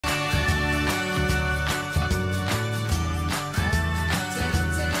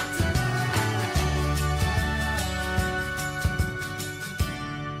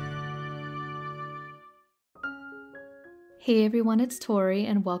Hey everyone, it's Tori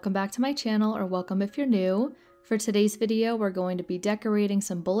and welcome back to my channel, or welcome if you're new. For today's video, we're going to be decorating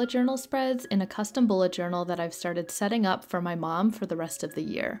some bullet journal spreads in a custom bullet journal that I've started setting up for my mom for the rest of the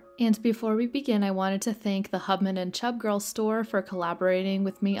year. And before we begin, I wanted to thank the Hubman and Chubgirl Store for collaborating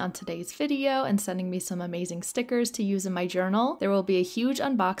with me on today's video and sending me some amazing stickers to use in my journal. There will be a huge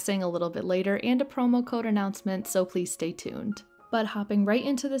unboxing a little bit later and a promo code announcement, so please stay tuned. But hopping right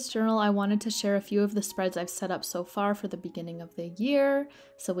into this journal, I wanted to share a few of the spreads I've set up so far for the beginning of the year.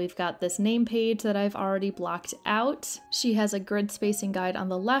 So we've got this name page that I've already blocked out. She has a grid spacing guide on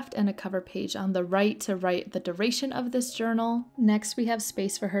the left and a cover page on the right to write the duration of this journal. Next, we have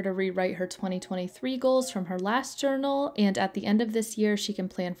space for her to rewrite her 2023 goals from her last journal, and at the end of this year, she can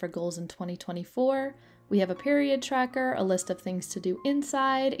plan for goals in 2024. We have a period tracker, a list of things to do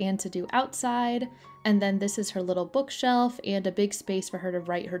inside and to do outside, and then this is her little bookshelf and a big space for her to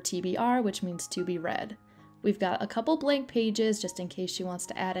write her TBR, which means to be read. We've got a couple blank pages just in case she wants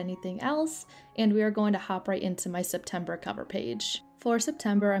to add anything else, and we are going to hop right into my September cover page. For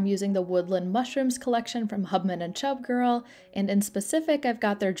September, I'm using the Woodland Mushrooms collection from Hubman and Chubgirl, and in specific, I've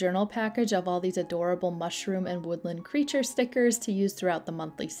got their journal package of all these adorable mushroom and woodland creature stickers to use throughout the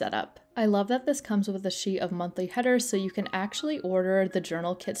monthly setup. I love that this comes with a sheet of monthly headers, so you can actually order the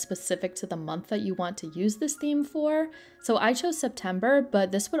journal kit specific to the month that you want to use this theme for. So I chose September,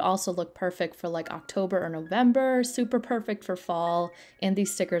 but this would also look perfect for like October or November, super perfect for fall, and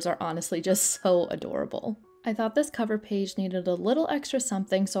these stickers are honestly just so adorable. I thought this cover page needed a little extra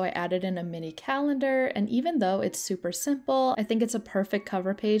something, so I added in a mini calendar, and even though it's super simple, I think it's a perfect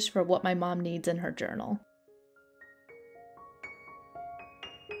cover page for what my mom needs in her journal.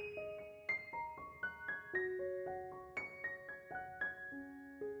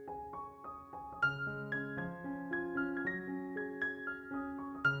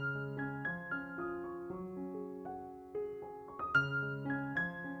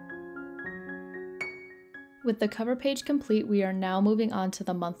 With the cover page complete, we are now moving on to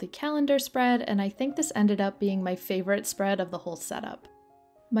the monthly calendar spread, and I think this ended up being my favorite spread of the whole setup.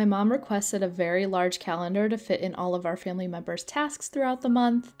 My mom requested a very large calendar to fit in all of our family members' tasks throughout the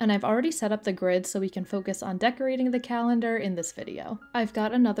month, and I've already set up the grid so we can focus on decorating the calendar in this video. I've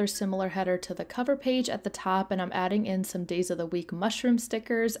got another similar header to the cover page at the top, and I'm adding in some days of the week mushroom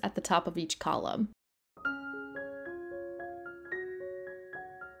stickers at the top of each column.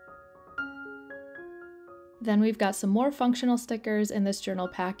 Then we've got some more functional stickers in this journal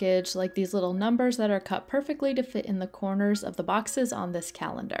package, like these little numbers that are cut perfectly to fit in the corners of the boxes on this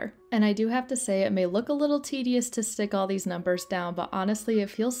calendar. And I do have to say, it may look a little tedious to stick all these numbers down, but honestly, it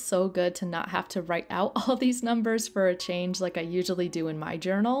feels so good to not have to write out all these numbers for a change like I usually do in my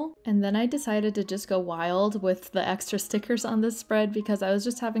journal. And then I decided to just go wild with the extra stickers on this spread because I was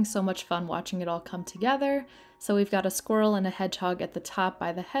just having so much fun watching it all come together. So we've got a squirrel and a hedgehog at the top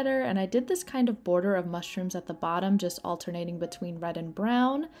by the header, and I did this kind of border of mushrooms at the bottom, just alternating between red and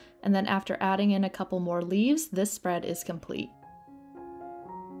brown, and then after adding in a couple more leaves, this spread is complete.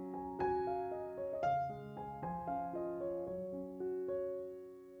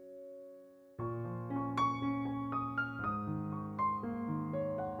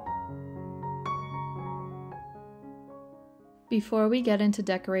 Before we get into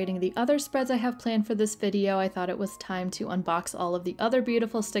decorating the other spreads I have planned for this video, I thought it was time to unbox all of the other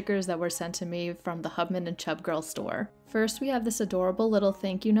beautiful stickers that were sent to me from the Hubman and Chubgirl store. First, we have this adorable little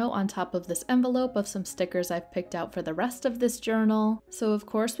thank you note on top of this envelope of some stickers I've picked out for the rest of this journal. So of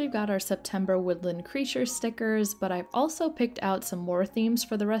course we've got our September woodland creature stickers, but I've also picked out some more themes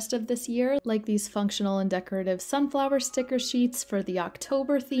for the rest of this year, like these functional and decorative sunflower sticker sheets for the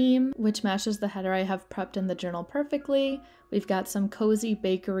October theme, which matches the header I have prepped in the journal perfectly. We've got some cozy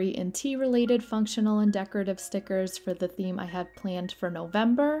bakery and tea related functional and decorative stickers for the theme I have planned for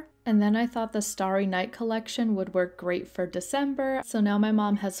November. And then I thought the Starry Night collection would work great for December, so now my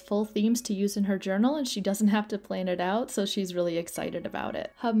mom has full themes to use in her journal and she doesn't have to plan it out, so she's really excited about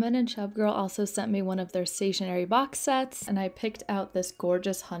it. Hubman and Chubgirl also sent me one of their stationery box sets, and I picked out this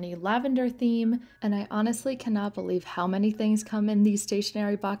gorgeous honey lavender theme, and I honestly cannot believe how many things come in these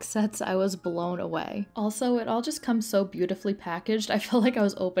stationery box sets. I was blown away. Also, it all just comes so beautifully packaged, I feel like I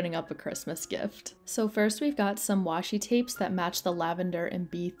was opening up a Christmas gift. So first we've got some washi tapes that match the lavender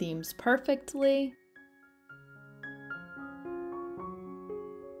and bee theme perfectly.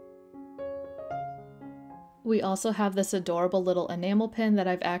 We also have this adorable little enamel pin that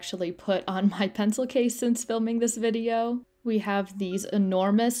I've actually put on my pencil case since filming this video. We have these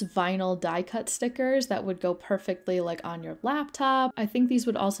enormous vinyl die cut stickers that would go perfectly like on your laptop. I think these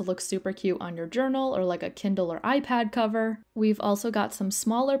would also look super cute on your journal or like a Kindle or iPad cover. We've also got some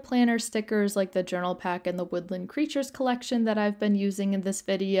smaller planner stickers like the journal pack and the Woodland Creatures collection that I've been using in this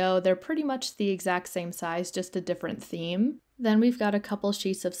video. They're pretty much the exact same size, just a different theme. Then we've got a couple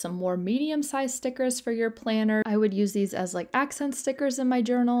sheets of some more medium-sized stickers for your planner. I would use these as like accent stickers in my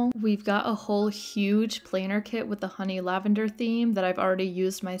journal. We've got a whole huge planner kit with the honey lavender theme that I've already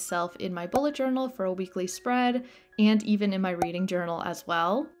used myself in my bullet journal for a weekly spread and even in my reading journal as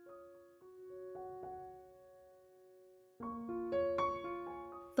well.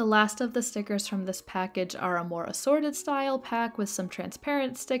 The last of the stickers from this package are a more assorted style pack with some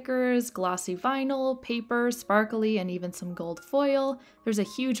transparent stickers, glossy vinyl, paper, sparkly, and even some gold foil. There's a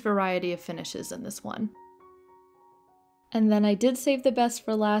huge variety of finishes in this one. And then I did save the best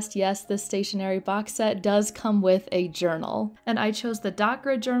for last. Yes, this stationery box set does come with a journal. And I chose the dot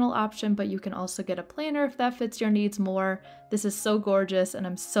grid journal option, but you can also get a planner if that fits your needs more. This is so gorgeous and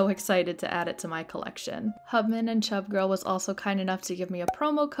I'm so excited to add it to my collection. Hubman and Chubgirl was also kind enough to give me a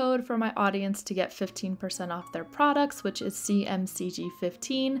promo code for my audience to get 15% off their products, which is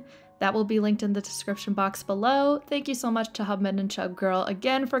CMCG15. That will be linked in the description box below. Thank you so much to Hubman and Chubgirl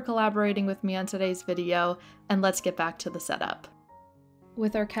again for collaborating with me on today's video, and let's get back to the setup.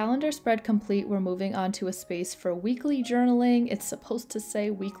 With our calendar spread complete, we're moving on to a space for weekly journaling. It's supposed to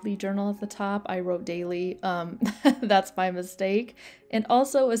say weekly journal at the top. I wrote daily, that's my mistake. And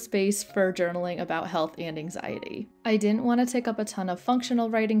also a space for journaling about health and anxiety. I didn't want to take up a ton of functional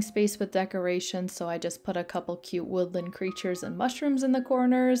writing space with decorations, so I just put a couple cute woodland creatures and mushrooms in the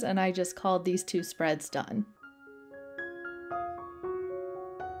corners, and I just called these two spreads done.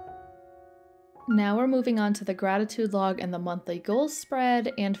 Now we're moving on to the gratitude log and the monthly goals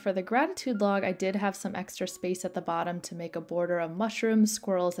spread, and for the gratitude log I did have some extra space at the bottom to make a border of mushrooms,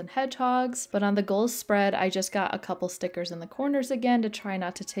 squirrels, and hedgehogs, but on the goals spread I just got a couple stickers in the corners again to try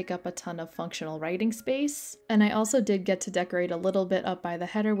not to take up a ton of functional writing space. And I also did get to decorate a little bit up by the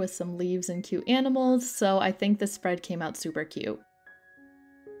header with some leaves and cute animals, so I think this spread came out super cute.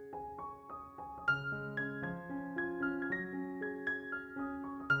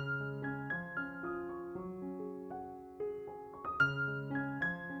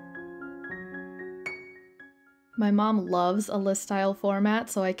 My mom loves a list style format,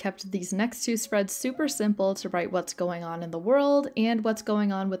 so I kept these next two spreads super simple to write what's going on in the world and what's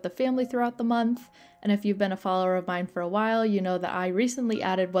going on with the family throughout the month. And if you've been a follower of mine for a while, you know that I recently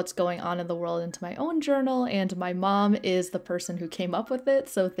added what's going on in the world into my own journal, and my mom is the person who came up with it,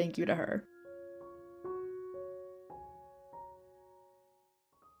 so thank you to her.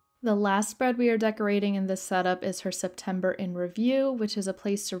 The last spread we are decorating in this setup is her September in Review, which is a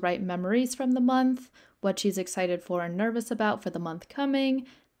place to write memories from the month, what she's excited for and nervous about for the month coming,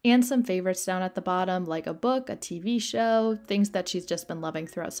 and some favorites down at the bottom like a book, a TV show, things that she's just been loving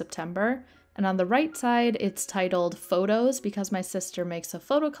throughout September. And on the right side, it's titled Photos because my sister makes a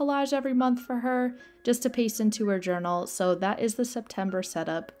photo collage every month for her just to paste into her journal, so that is the September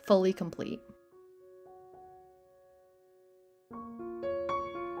setup, fully complete.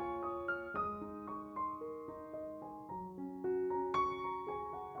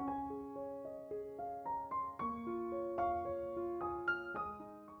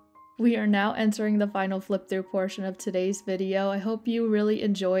 We are now entering the final flip through portion of today's video. I hope you really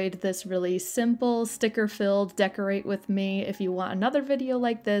enjoyed this really simple, sticker-filled decorate with me. If you want another video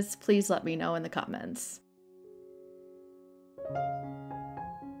like this, please let me know in the comments.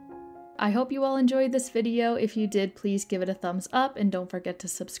 I hope you all enjoyed this video. If you did, please give it a thumbs up and don't forget to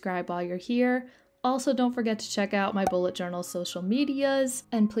subscribe while you're here. Also, don't forget to check out my bullet journal social medias,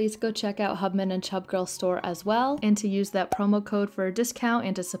 and please go check out Hubman and Chubgirl Store as well, and to use that promo code for a discount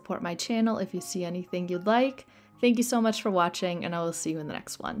and to support my channel if you see anything you'd like. Thank you so much for watching, and I will see you in the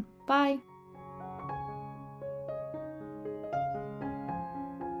next one. Bye!